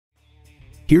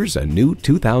Here's a new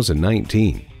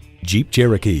 2019 Jeep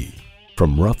Cherokee.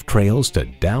 From rough trails to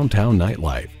downtown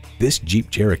nightlife, this Jeep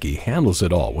Cherokee handles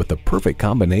it all with the perfect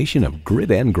combination of grit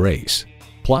and grace.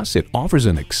 Plus, it offers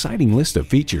an exciting list of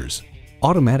features: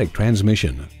 automatic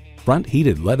transmission, front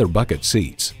heated leather bucket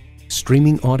seats,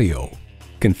 streaming audio,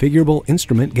 configurable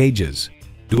instrument gauges,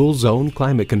 dual zone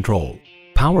climate control,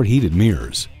 power heated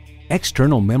mirrors,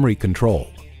 external memory control,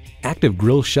 active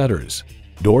grille shutters,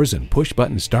 doors and push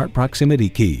button start proximity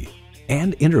key,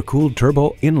 and intercooled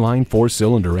turbo inline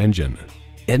 4-cylinder engine.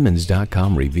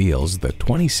 Edmunds.com reveals the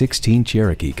 2016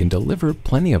 Cherokee can deliver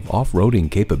plenty of off-roading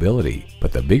capability,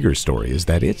 but the bigger story is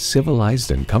that it's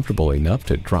civilized and comfortable enough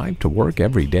to drive to work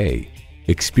every day.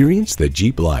 Experience the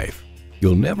Jeep life.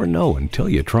 You'll never know until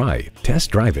you try. Test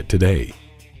drive it today.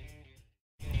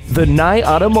 The Nye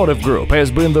Automotive Group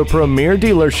has been the premier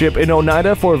dealership in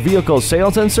Oneida for vehicle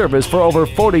sales and service for over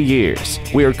 40 years.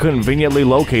 We are conveniently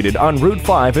located on Route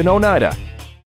 5 in Oneida.